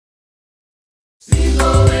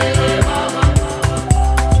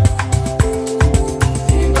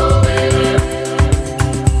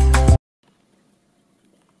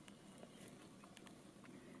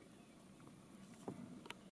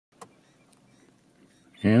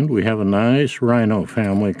And we have a nice rhino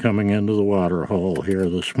family coming into the water hole here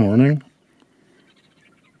this morning.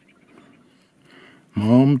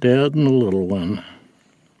 Mom, Dad, and the little one.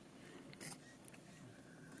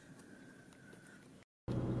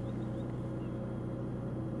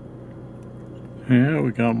 Yeah,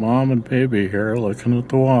 we got Mom and baby here looking at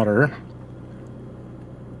the water.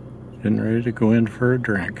 Getting ready to go in for a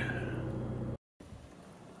drink.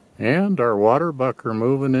 And our water buck are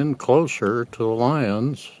moving in closer to the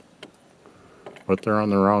lions. But they're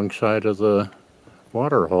on the wrong side of the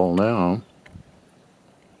water hole now.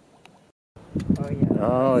 Oh yeah.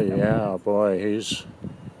 Oh yeah, boy, he's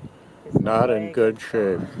not in good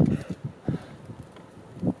shape.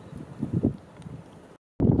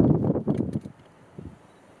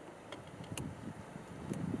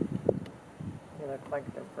 They look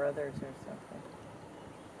like they're brothers or something.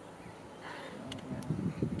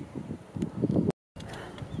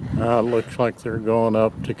 It looks like they're going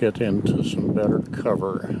up to get into some better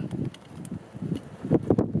cover.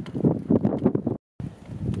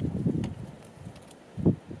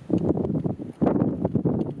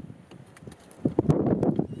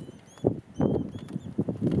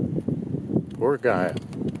 Poor guy.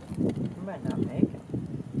 You might not make it.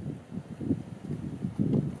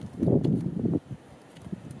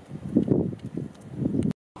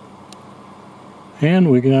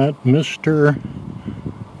 And we got Mr.,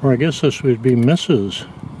 or I guess this would be Mrs.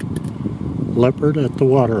 Leopard at the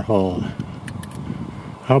water hole.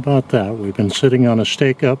 How about that? We've been sitting on a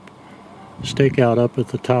stakeout up at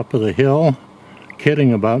the top of the hill,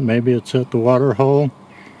 kidding about maybe it's at the water hole.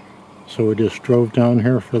 So we just drove down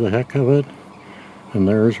here for the heck of it, and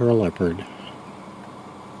there's our leopard.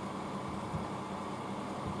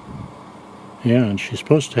 Yeah, and she's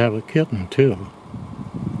supposed to have a kitten too.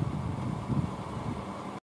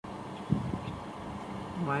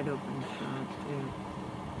 Wide open shot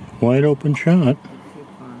too. Wide open shot. Too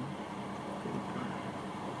far.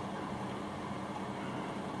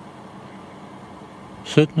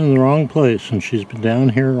 Sitting in the wrong place, and she's been down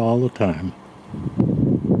here all the time.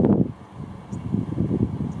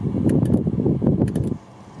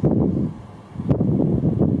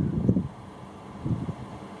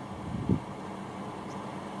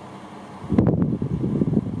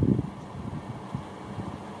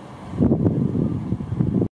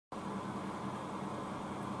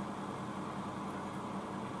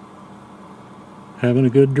 Having a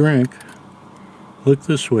good drink. Look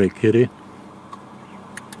this way, kitty.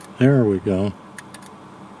 There we go.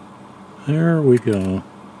 There we go.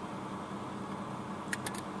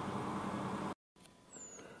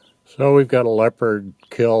 So we've got a leopard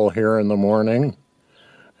kill here in the morning,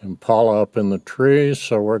 and Paula up in the tree,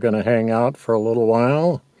 so we're going to hang out for a little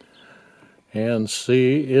while and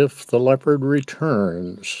see if the leopard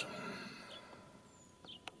returns.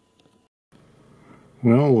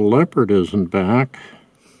 Well, the leopard isn't back,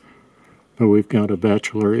 but we've got a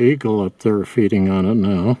bachelor eagle up there feeding on it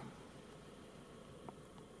now.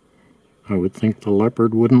 I would think the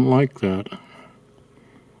leopard wouldn't like that. At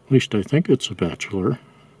least I think it's a bachelor.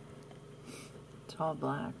 It's all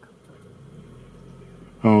black.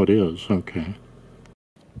 Oh, it is, okay.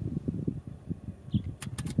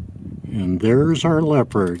 And there's our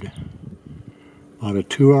leopard. About a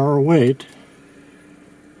 2-hour wait.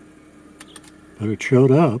 But it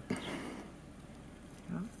showed up.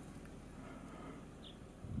 Yeah.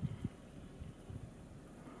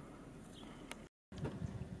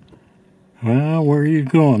 Well, where are you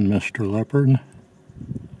going, Mr. Leopard?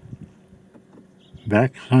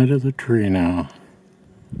 Back side of the tree now.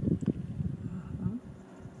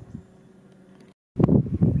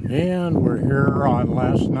 And we're here on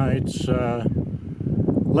last night's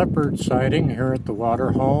leopard sighting here at the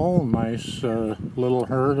water hole. Nice little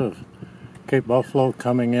herd of Cape buffalo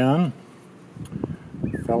coming in.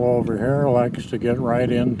 Fellow over here likes to get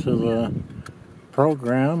right into the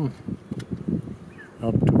program,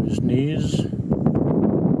 up to his knees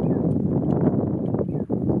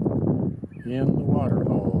in the water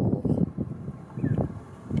hole.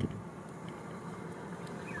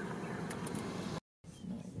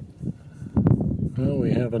 Well,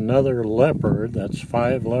 we have another leopard. That's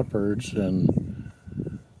 5 leopards in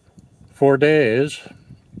 4 days.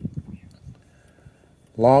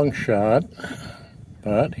 Long shot,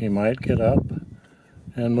 but he might get up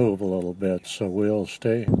and move a little bit, so we'll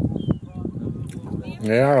stay.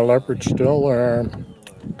 Yeah, our leopard's still there,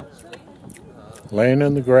 laying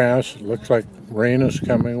in the grass. It looks like rain is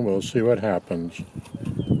coming. We'll see what happens.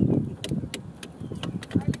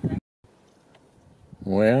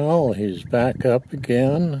 Well, he's back up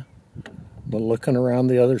again, but looking around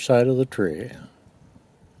the other side of the tree.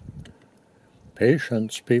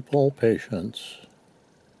 Patience, people, patience.